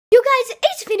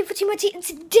Timothy, and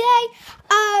today,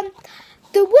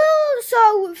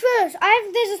 so first,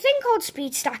 there's a thing called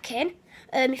speed stacking.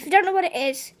 If you don't know what it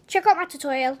is, check out my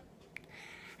tutorial.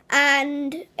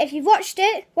 And if you've watched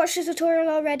the tutorial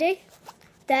already,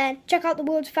 then check out the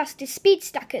world's fastest speed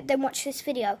stacker, then watch this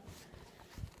video.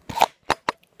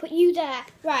 Put you there.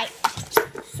 Right,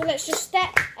 so let's just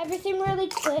stack everything really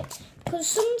quick, because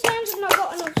sometimes I've not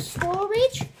got enough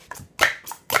storage,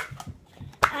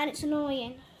 and it's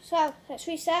annoying. So, let's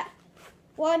reset.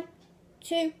 1,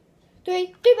 2,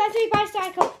 3, 3x3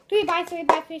 bicycle,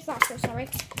 3x3 cycle, sorry.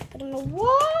 I don't know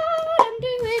what I'm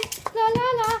doing. La la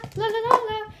la, la la la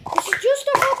la. This is just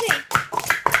a hobby.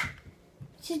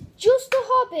 This is just a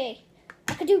hobby.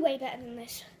 I could do way better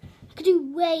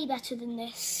than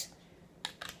this.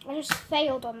 I just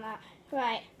failed on that.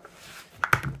 Right.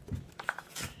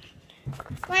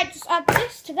 Right, just add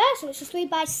this to there, so it's a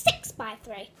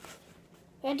 3x6x3.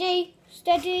 Ready,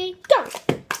 steady, go!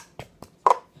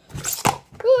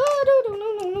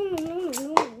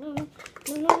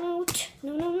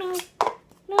 No.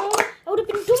 I would have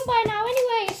been done by now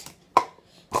anyways.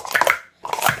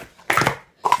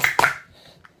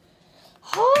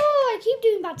 Oh, I keep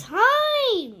doing bad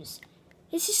times.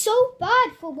 This is so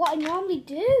bad for what I normally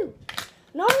do.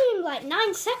 Normally I'm like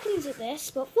 9 seconds at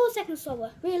this, but 4 seconds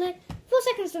slower. Really? 4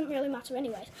 seconds doesn't really matter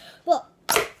anyways. But,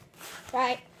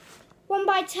 right.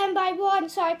 1x10x1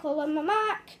 cycle on my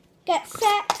mark. Get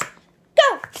set.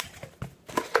 Go!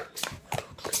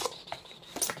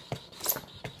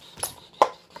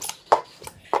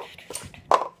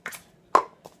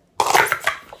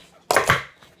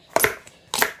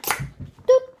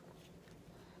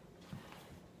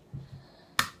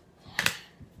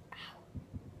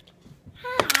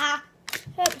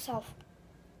 Hurt myself.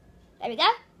 There we go.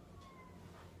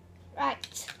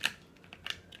 Right.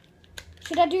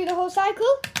 Should I do the whole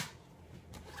cycle?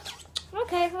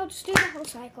 Okay, I'll just do the whole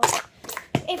cycle.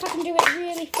 If I can do it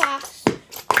really fast.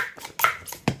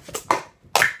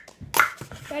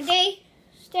 Ready,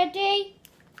 steady,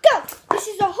 go! This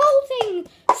is the whole thing.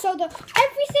 So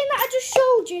everything that I just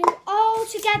showed you all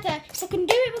together. If I can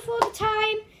do it before the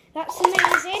time, that's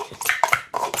amazing.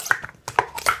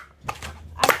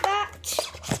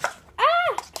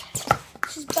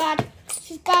 This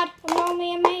is bad. I'm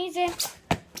normally amazing.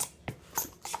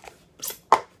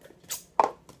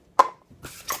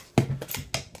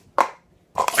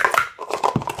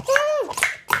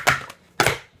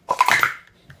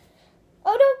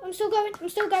 Oh no, I'm still going.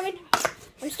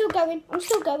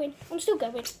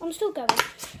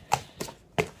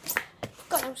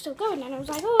 God, I'm still going, and I was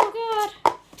like, oh God.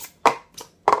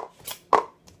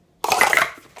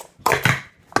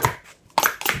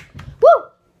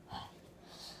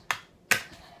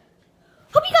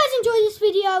 Enjoy this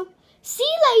video. See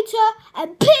you later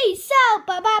and peace out.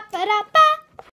 Ba ba ba da ba.